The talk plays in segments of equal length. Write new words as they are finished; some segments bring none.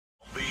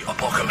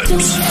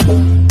apocalypse.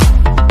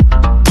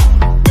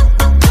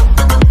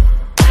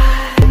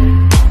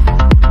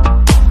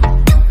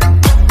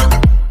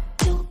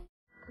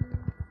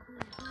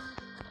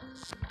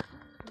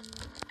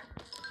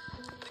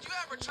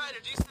 Try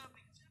to do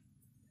something.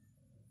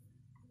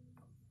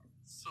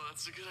 So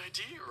that's a good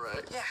idea,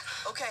 right? Yeah,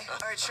 okay,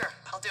 alright, sure,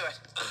 I'll do it.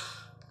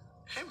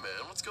 Hey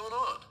man, what's going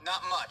on?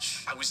 Not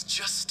much. I was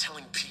just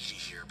telling Petey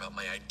here about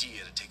my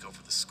idea to take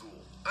over the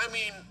school. I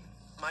mean,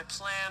 my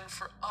plan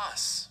for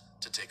us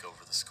to take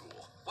over the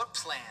school. What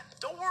plan?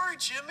 Don't worry,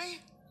 Jimmy.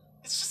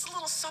 It's just a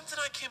little something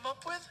I came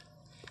up with.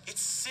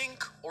 It's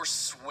sink or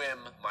swim,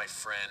 my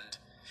friend.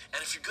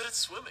 And if you're good at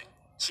swimming,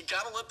 you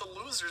gotta let the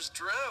losers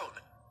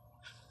drown.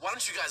 Why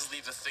don't you guys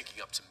leave the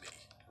thinking up to me?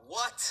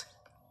 What?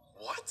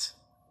 What?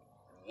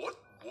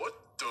 What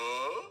the?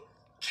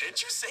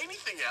 Can't you say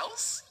anything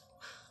else?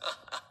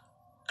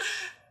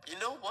 You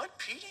know what,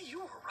 Petey? You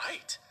were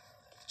right.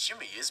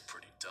 Jimmy is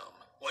pretty dumb.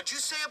 What'd you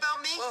say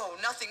about me?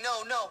 Whoa, nothing,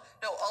 no.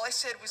 All I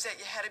said was that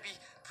you had to be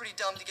pretty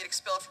dumb to get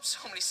expelled from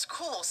so many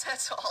schools,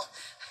 that's all.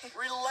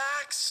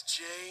 Relax,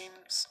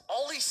 James.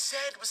 All he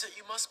said was that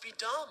you must be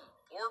dumb.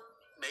 Or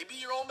maybe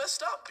you're all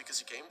messed up because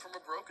you came from a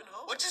broken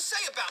home. What'd you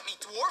say about me,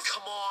 dwarf?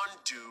 Come on,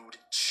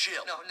 dude.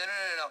 Chill. No.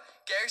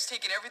 Gary's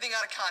taking everything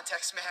out of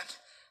context, man.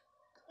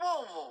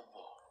 Whoa.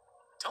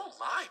 Don't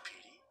lie,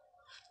 Petey.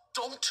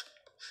 Don't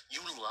you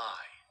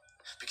lie.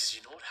 Because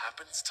you know what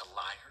happens to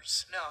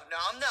liars? No,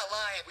 I'm not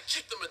lying. We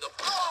kick them in the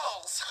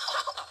balls.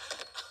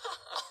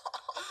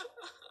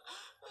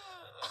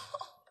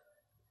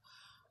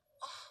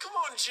 Come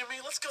on, Jimmy.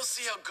 Let's go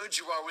see how good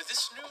you are with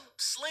this new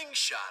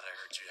slingshot I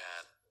heard you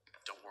had.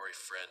 Don't worry,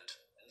 friend.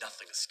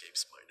 Nothing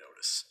escapes my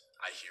notice.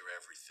 I hear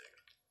everything.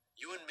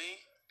 You and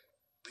me,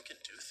 we can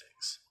do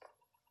things.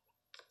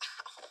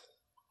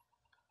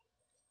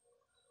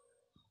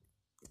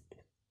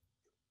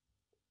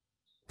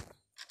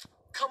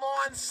 Come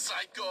on,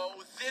 psycho,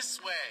 this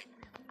way.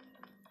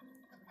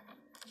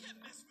 Don't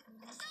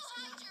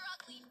hide your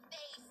ugly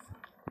face.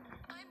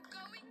 I'm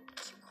going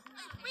to cry.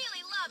 I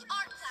really love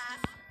art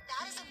class.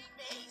 That is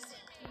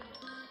amazing.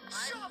 I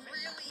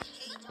really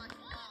hate my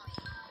mommy.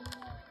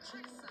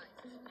 Criticize.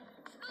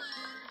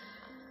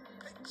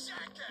 Hey,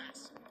 jackass!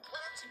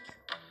 Why don't you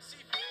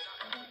see if you're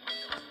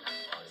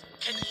not...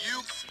 Can you...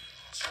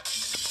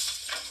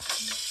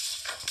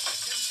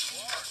 Yes, you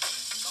are.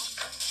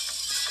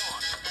 Come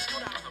on, let's go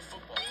down to the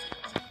football field.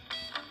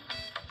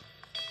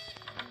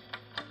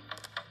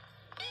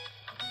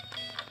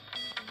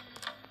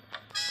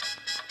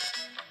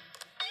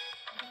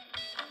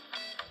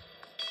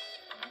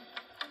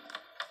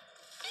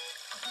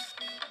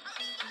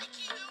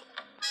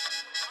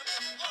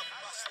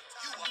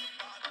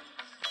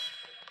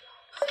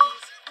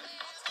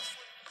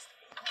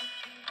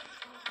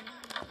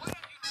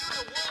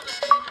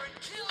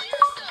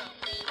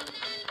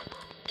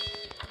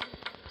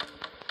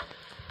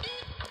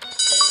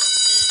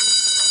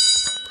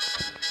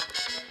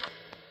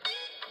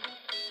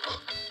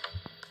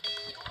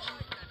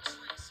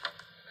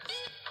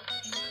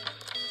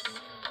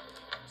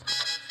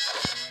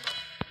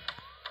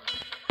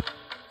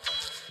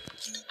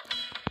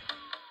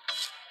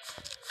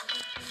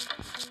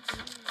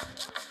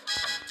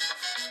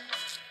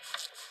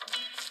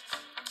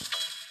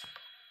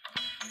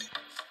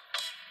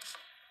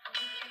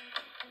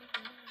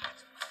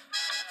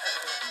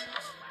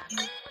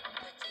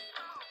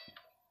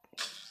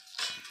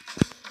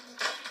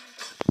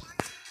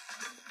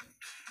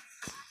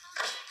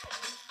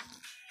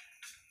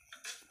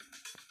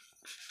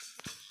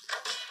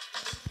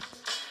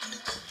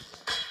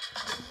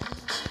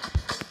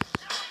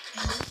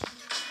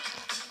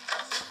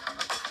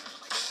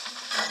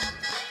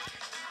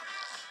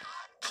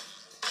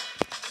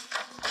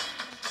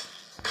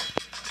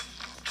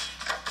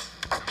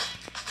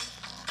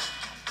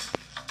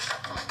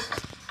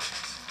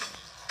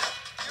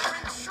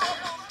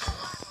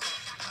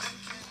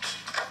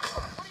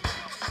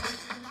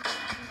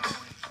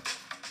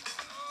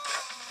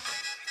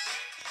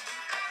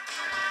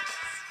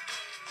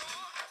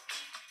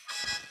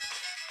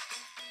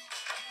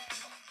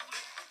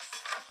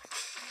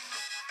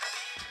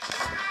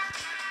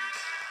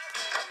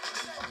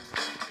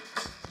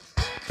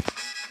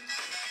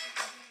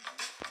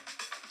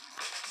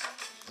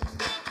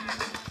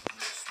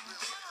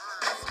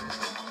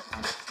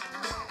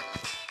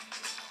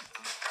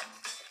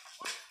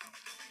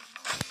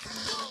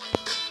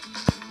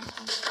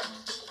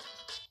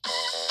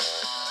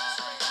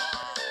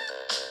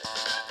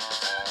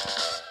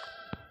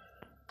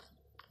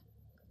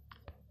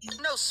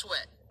 No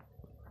sweat.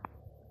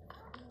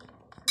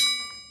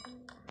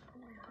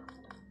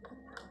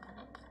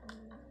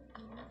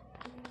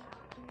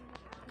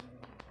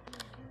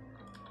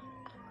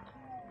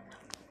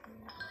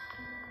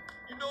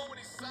 You know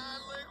any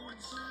sign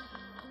language?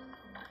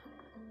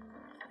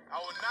 I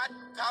will not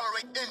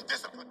tolerate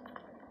indiscipline.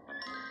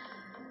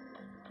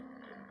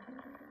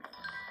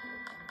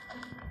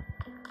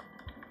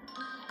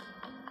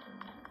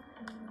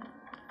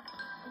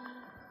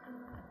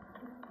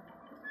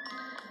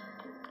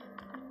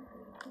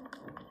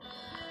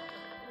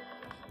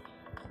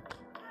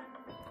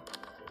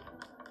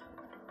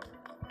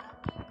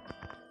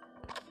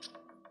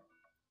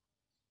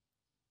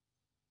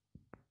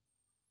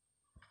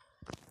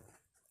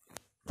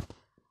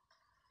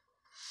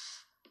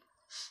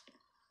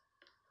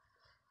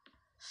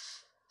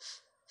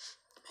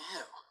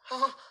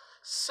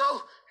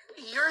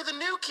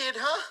 kid,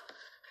 huh?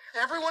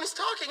 Everyone is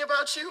talking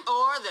about you.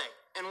 Oh, are they?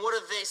 And what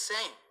are they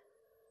saying?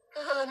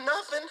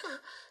 Nothing.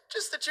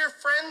 Just that you're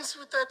friends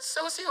with that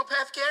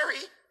sociopath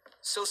Gary.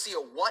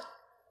 Socio what?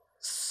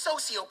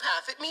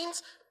 Sociopath. It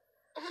means...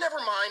 Never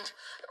mind.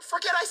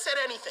 Forget I said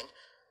anything.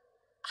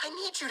 I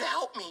need you to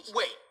help me.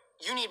 Wait,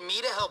 you need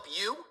me to help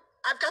you?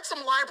 I've got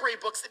some library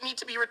books that need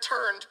to be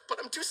returned, but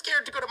I'm too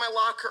scared to go to my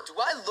locker. Do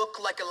I look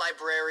like a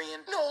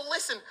librarian? No,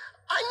 listen.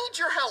 I need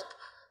your help.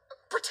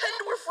 Pretend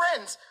we're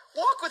friends.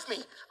 Walk with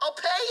me. I'll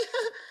pay.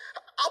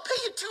 I'll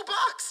pay you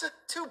 $2.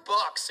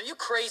 $2? Are you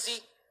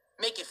crazy?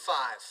 Make it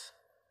 5.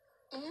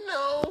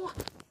 No.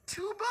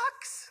 $2?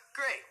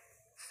 Great.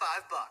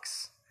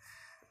 $5.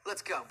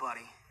 Let's go,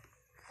 buddy.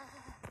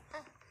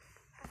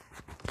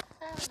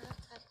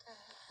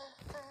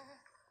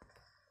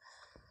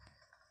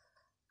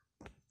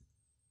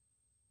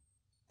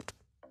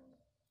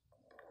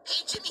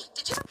 Hey, Jimmy,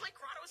 did you ever play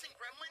Grottos and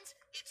Gremlins?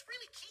 It's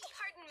really key.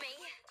 Pardon me.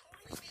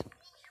 Totally be a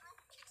cool hero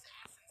who kicks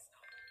ass and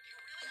stuff. You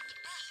really have to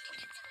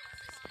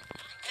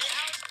Hey,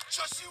 Alex,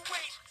 just you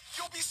wait.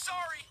 You'll be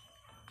sorry.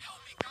 Help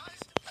me, guys.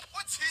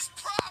 What's his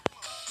problem?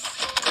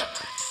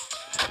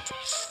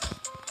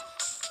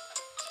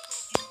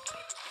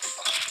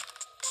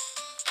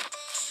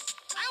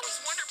 I always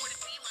wondered what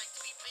it'd be like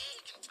to be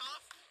big and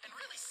tough and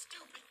really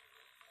stupid.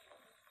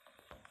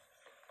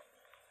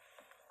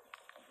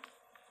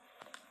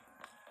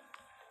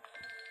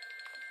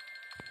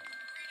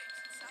 Greetings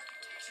and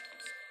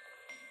salutations.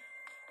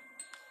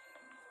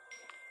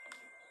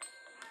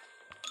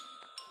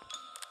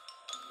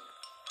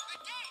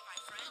 Good day, my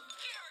friend.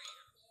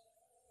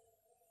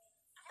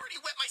 I've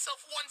already wet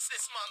myself once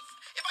this month.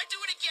 If I do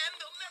it again,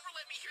 they'll never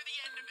let me hear the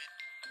end of it.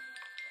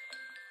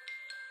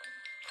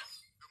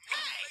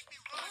 Hey!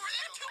 Were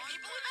there 2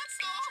 people in that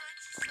stall?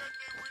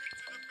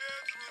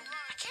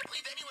 I can't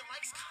believe anyone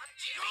likes cotton.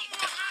 No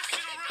more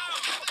messing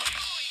around!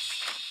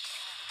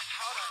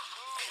 How'd I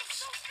lose?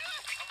 So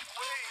good! I'm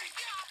waiting.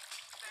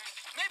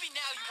 Maybe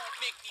now you won't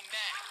make me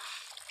mad.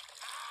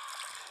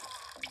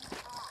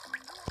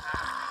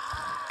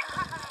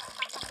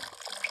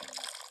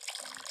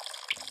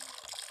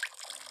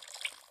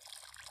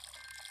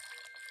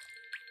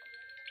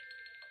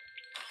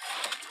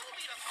 You told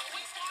me to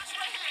always wash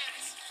my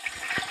hands.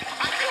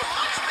 I feel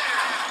much better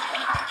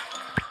now.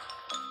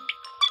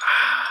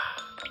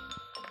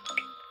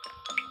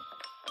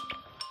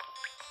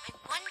 I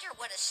wonder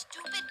what a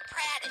stupid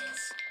prat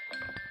is.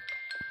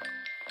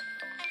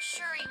 I'm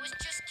sure he was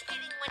just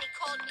kidding when he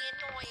called me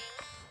annoying.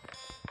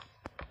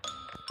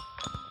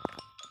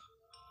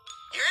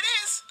 Here it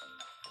is.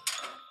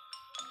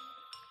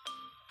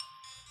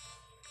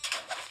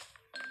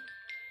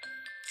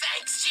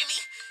 Thanks, Jimmy.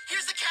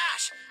 Here's the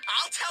cash.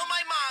 I'll tell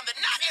my mom that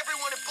not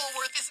everyone at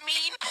Bullworth is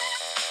mean.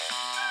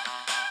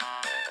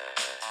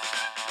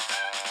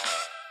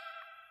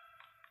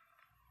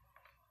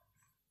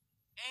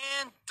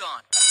 And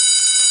done.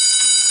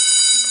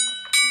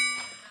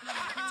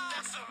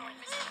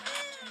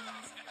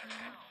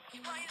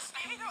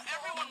 I hate how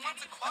everyone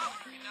wants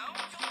equality, you know?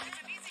 It's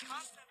an easy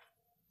concept.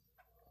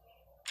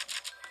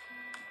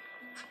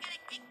 I'm gonna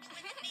get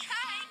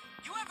behind.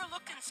 You ever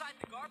looked inside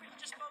the garbage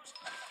disposal?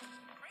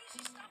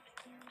 Crazy stuff in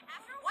there.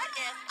 What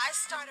if I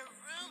start a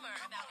rumor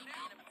about me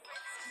being a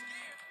princess?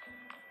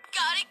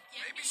 Gotta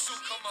get Maybe she'll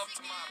come up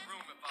to my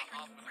room if I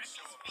hop in the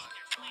show about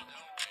it.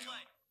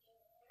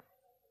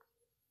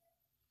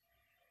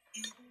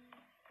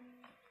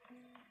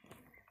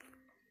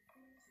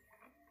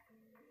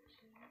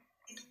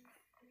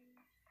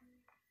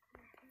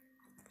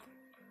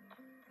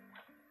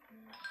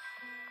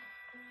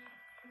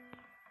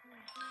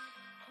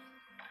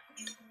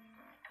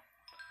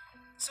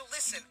 So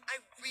listen, I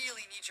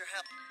really need your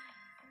help.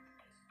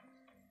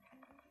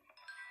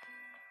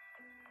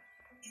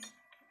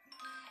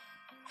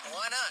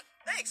 Why not?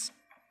 Thanks.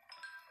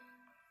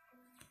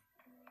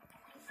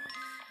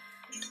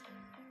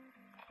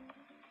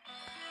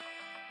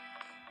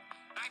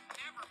 I've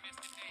never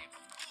missed a day of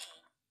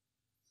school.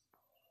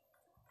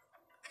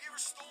 Have you ever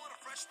stolen a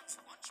freshman's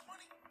lunch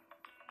money?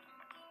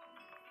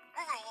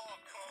 Moving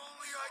along, Carl.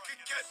 Only I could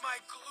get my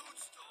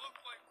glutes to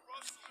look like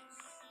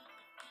Russell's.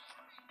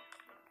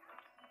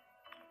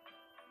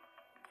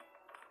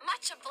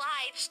 much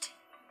obliged.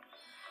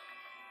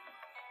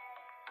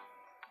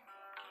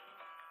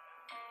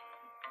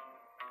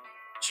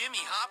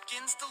 Jimmy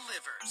Hopkins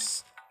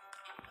delivers.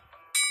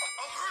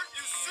 I'll hurt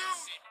you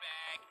soon!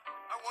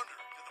 I wonder,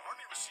 did the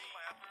Army receive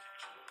my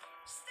application?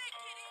 Stick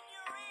it in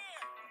your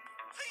ear.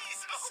 Please,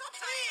 oh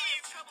Sometimes please!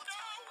 I have trouble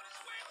telling what is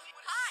where.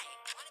 Hi.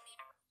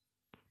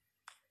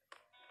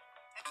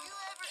 Have you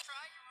ever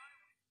tried to run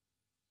away?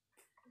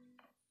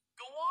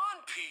 Go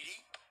on,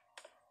 Petey.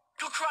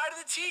 Go cry to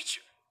the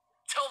teacher.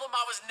 Tell them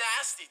I was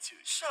nasty to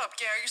you. Shut up,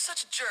 Gary. You're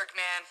such a jerk,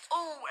 man.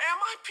 Oh, am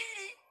I,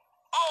 Petey?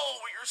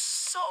 Oh, you're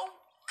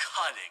so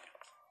cutting.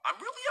 I'm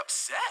really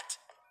upset.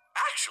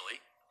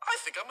 Actually, I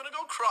think I'm gonna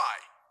go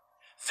cry.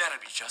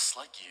 That'd be just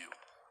like you.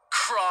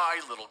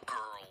 Cry, little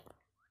girl.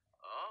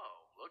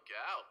 Oh, look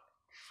out.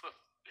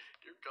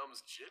 Here comes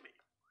Jimmy.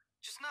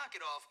 Just knock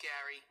it off,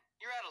 Gary.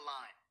 You're out of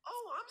line.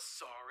 Oh, I'm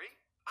sorry.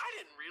 I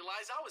didn't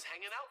realize I was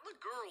hanging out in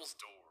the girls'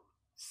 dorm.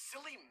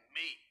 Silly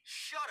me.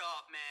 Shut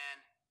up,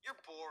 man.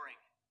 You're boring.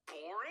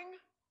 Boring?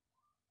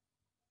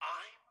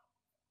 I'm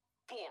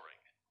boring.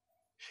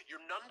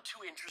 You're none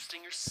too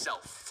interesting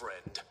yourself,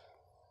 friend.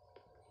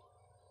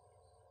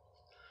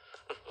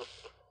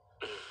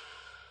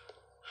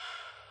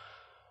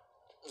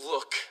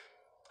 Look,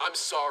 I'm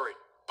sorry,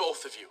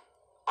 both of you.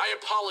 I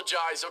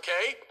apologize,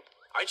 okay?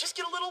 I just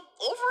get a little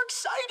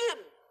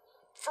overexcited.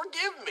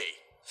 Forgive me.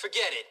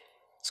 Forget it.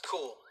 It's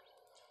cool.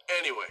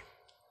 Anyway,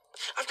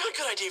 I've got a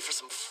good idea for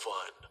some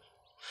fun.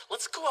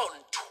 Let's go out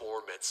and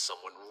torment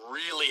someone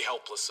really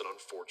helpless and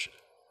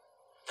unfortunate.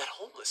 That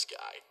homeless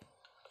guy.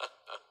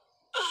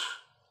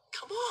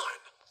 Come on.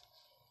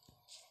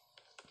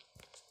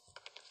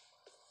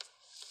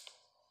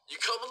 You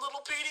coming,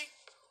 little Petey?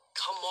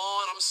 Come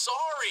on, I'm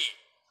sorry.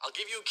 I'll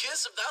give you a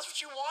kiss if that's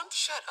what you want.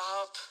 Shut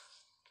up.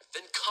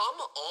 Then come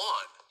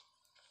on.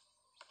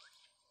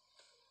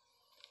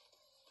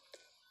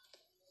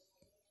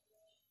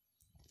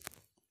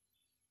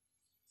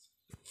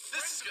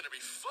 This is gonna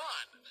be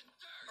fun.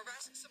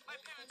 Harassing some My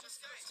parents are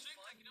very strict,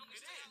 I can It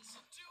understand. is.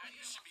 And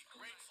you should be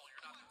grateful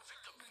you're not the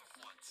victim for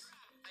once.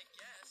 I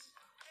guess.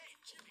 Hey,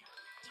 Jimmy,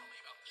 tell me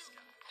about this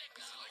guy.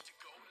 Does he like to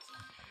go in his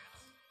own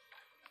pants?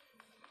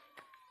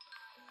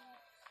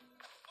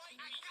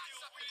 I got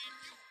something for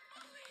you.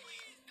 Please,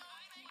 guys.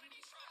 What did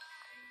he try?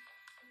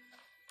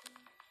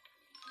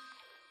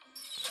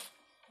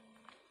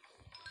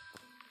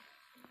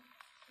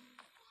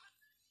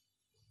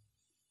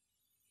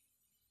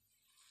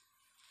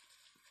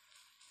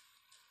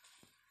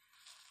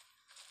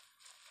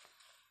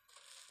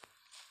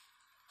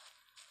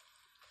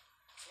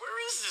 Where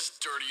is this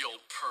dirty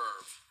old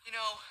perv? You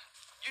know,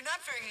 you're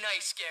not very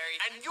nice, Gary.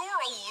 And you're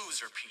a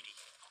loser, Petey.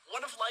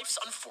 One of life's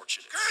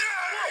unfortunates. Get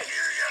out of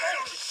here, you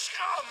little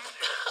scum!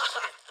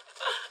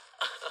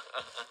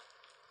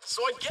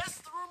 So I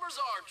guess the rumors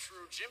are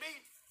true,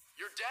 Jimmy.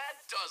 Your dad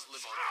does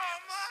live on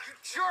campus. You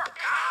jerk!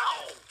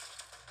 Ow!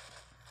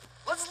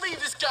 Let's leave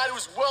this guy to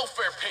his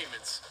welfare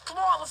payments. Come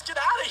on, let's get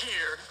out of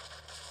here.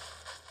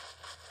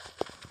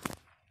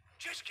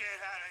 Just get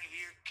out of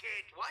here,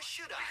 kid. Why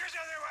should I? Because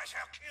otherwise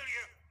I'll kill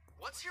you.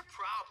 What's your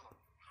problem?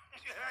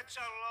 That's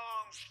a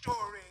long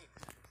story.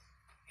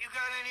 You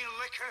got any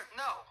liquor?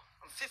 No,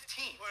 I'm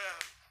 15. Well,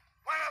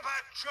 what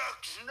about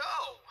drugs?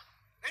 No.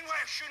 Then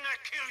why shouldn't I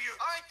kill you?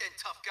 All right then,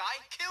 tough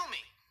guy. Kill me.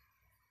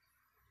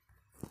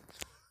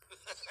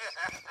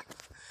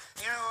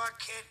 You know what,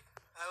 kid?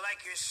 I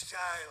like your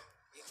style.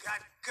 You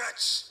got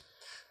guts.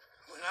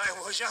 When I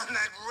was on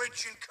that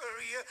ridge in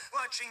Korea,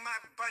 watching my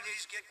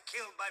buddies get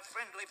killed by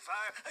friendly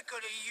fire, I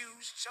could have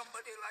used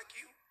somebody like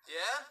you.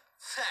 Yeah?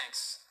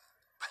 Thanks.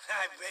 But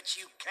I bet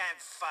you can't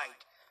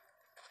fight.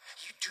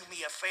 You do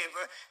me a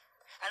favor,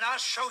 and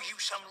I'll show you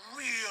some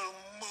real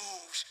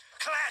moves.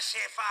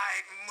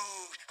 Classified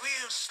moves.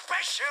 Real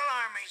special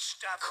army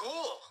stuff.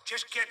 Cool.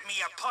 Just get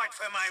me a part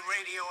for my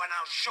radio, and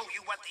I'll show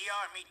you what the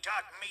army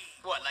taught me.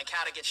 What, like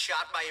how to get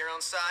shot by your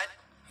own side?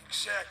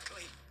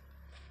 Exactly.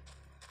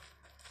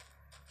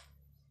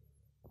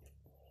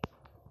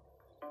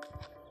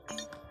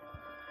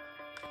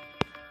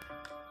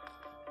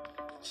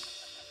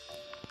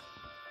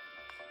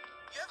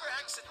 You ever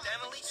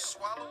accidentally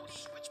swallow a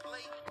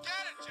switchblade?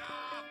 Get a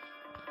job.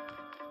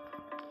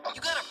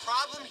 You got a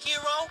problem,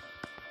 hero?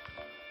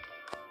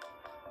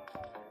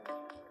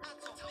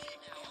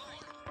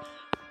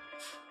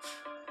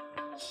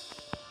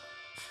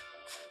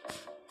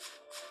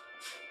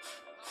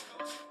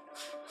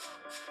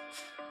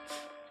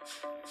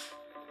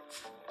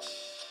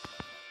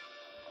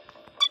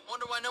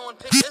 Wonder why no one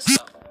picked this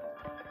up.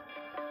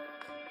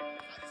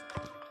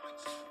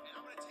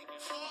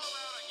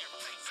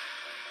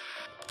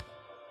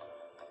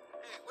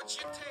 Hey, what's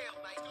your tail,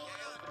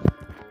 Nightingale?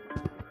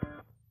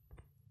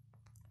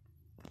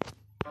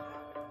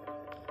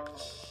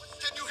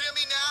 Can you hear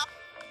me now?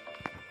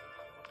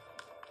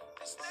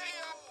 Stay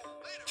cool.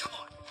 Come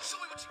on, show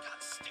me what you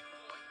got, stick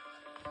boy.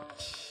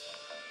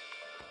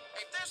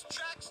 Hey, if there's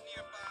tracks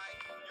nearby,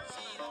 you're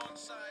on the wrong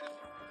side of it.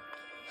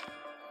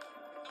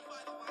 And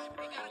by the way,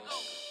 we gotta go.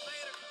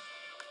 Later.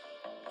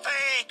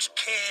 Thanks,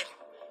 kid.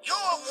 You're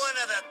one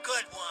of the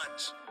good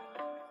ones.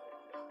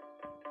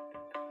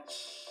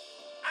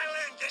 I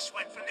learned this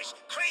one from this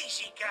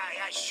crazy guy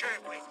I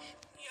served with.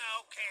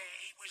 Yeah, okay,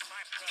 he was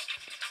my brother.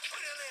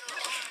 Put a little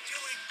on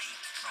doing me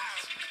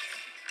proud, kid.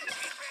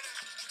 You better...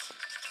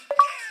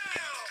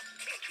 Now,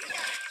 kick it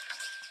out.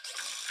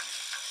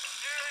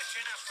 That's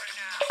enough for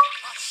now.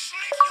 I'll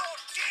slit your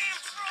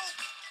damn throat.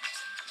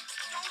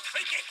 Don't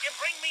forget to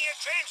bring me a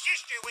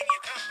transistor when you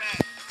come back.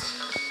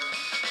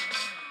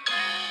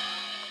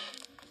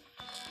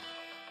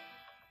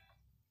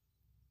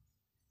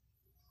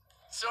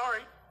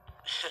 Sorry.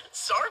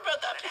 Sorry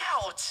about that.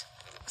 Out.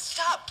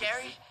 Stop,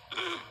 Gary.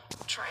 I'm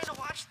trying to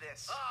watch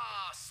this.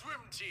 Ah,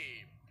 swim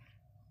team.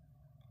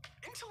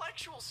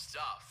 Intellectual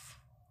stuff.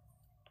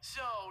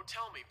 So,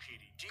 tell me,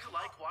 Petey, do you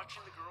like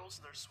watching the girls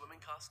in their swimming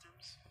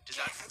costumes? Does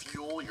that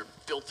fuel your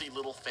filthy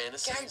little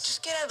fantasies? Gary,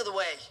 just get out of the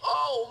way.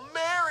 Oh,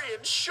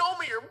 Marion, show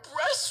me your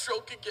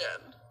breaststroke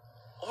again.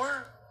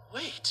 Or,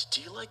 wait,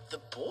 do you like the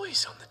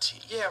boys on the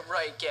team? Yeah,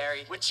 right,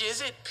 Gary. Which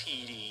is it,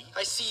 Petey?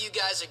 I see you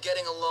guys are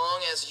getting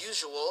along as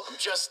usual. I'm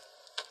just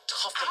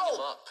toughing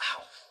him up.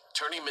 Ow.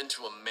 Turning him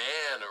into a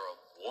man or a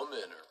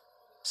woman or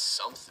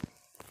something.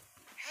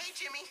 Hey,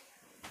 Jimmy.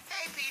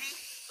 Hey, Petey.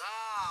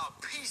 Ah,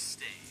 Peace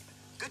Stain.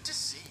 Good to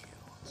see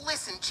you.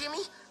 Listen,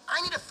 Jimmy,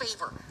 I need a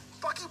favor.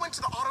 Bucky went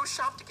to the auto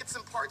shop to get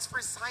some parts for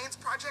his science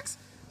projects.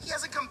 He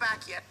hasn't come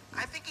back yet.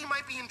 I think he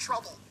might be in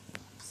trouble.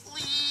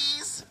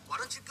 Please? Why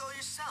don't you go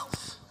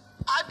yourself?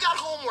 I've got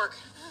homework.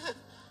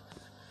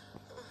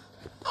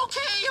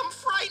 Okay, I'm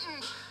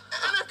frightened.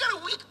 And I've got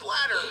a weak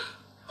bladder.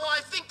 Oh, I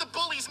think the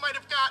bullies might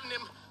have gotten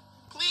him.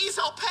 Please,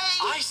 I'll pay.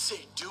 I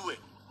say do it.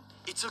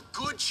 It's a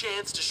good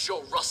chance to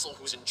show Russell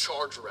who's in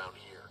charge around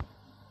here.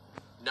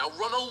 Now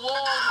run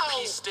along,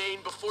 Peace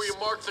Stain, before you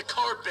mark the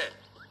carpet.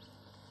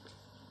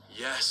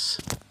 Yes.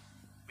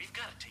 We've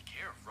got to take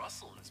care of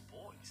Russell and his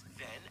boys.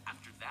 Then,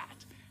 after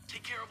that,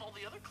 take care of all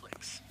the other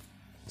cliques.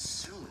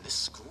 Soon, this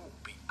school will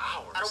be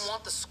ours. I don't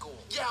want the school.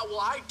 Yeah, well,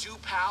 I do,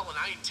 pal, and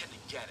I intend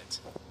to get it.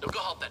 Now go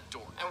help that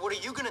door. And what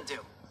are you gonna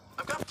do?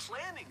 I've got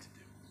planning to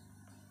do.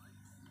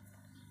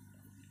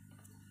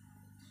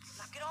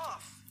 Knock it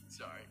off.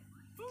 Sorry.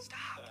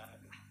 Stop.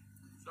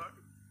 Sorry.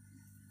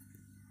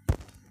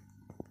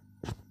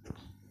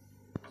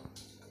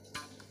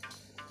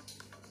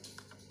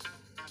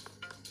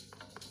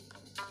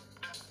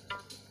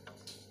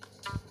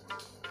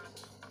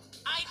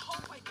 I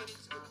hope I get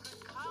into a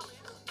good college.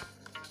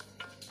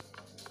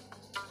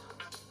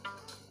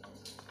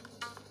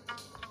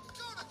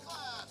 Go to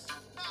class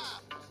now.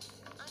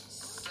 I'm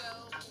so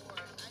bored.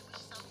 I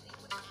wish something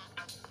would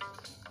happen.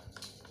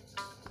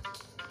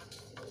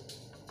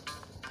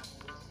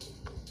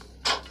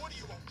 What are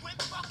you, a whip,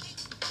 Bucky?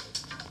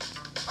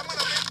 I'm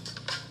gonna make...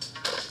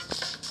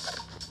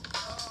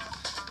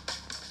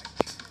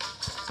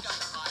 He's got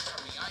the eye for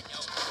me, I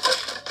know.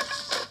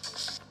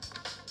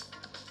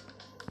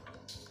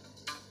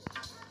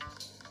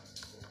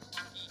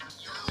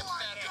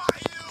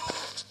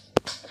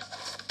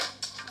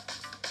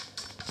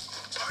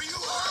 Are you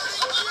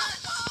hurting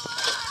yet?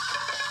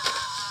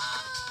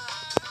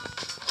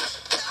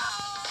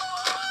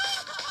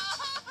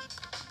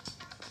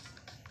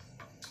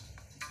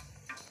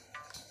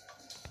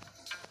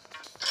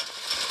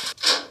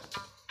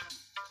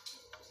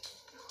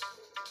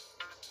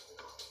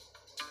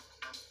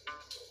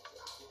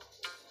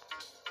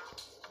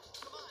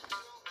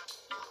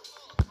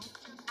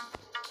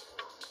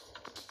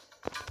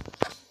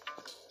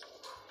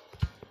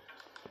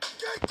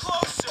 Get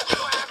closer! You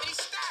don't have any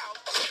style!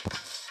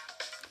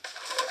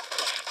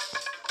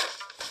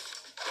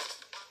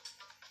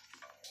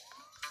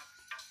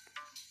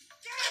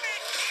 Damn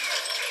it!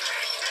 Keep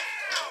it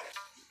down!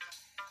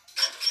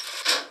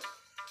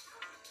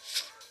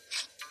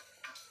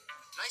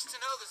 Nice to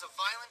know there's a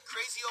violent,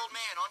 crazy old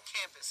man on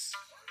campus.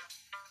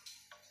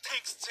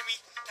 Thanks, Timmy.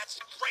 That's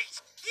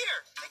great.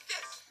 Here, take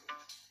this.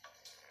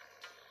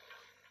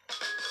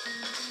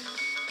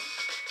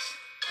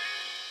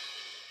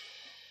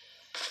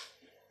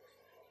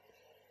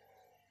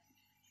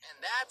 And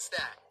that's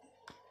that.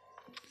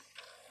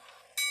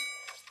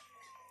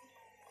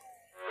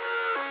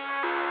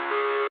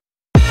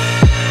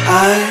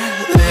 I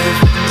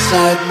live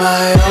inside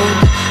my own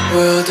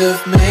world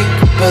of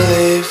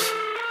make-believe.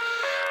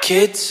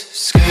 Kids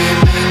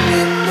screaming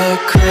in the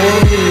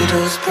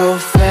cradles,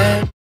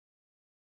 profane.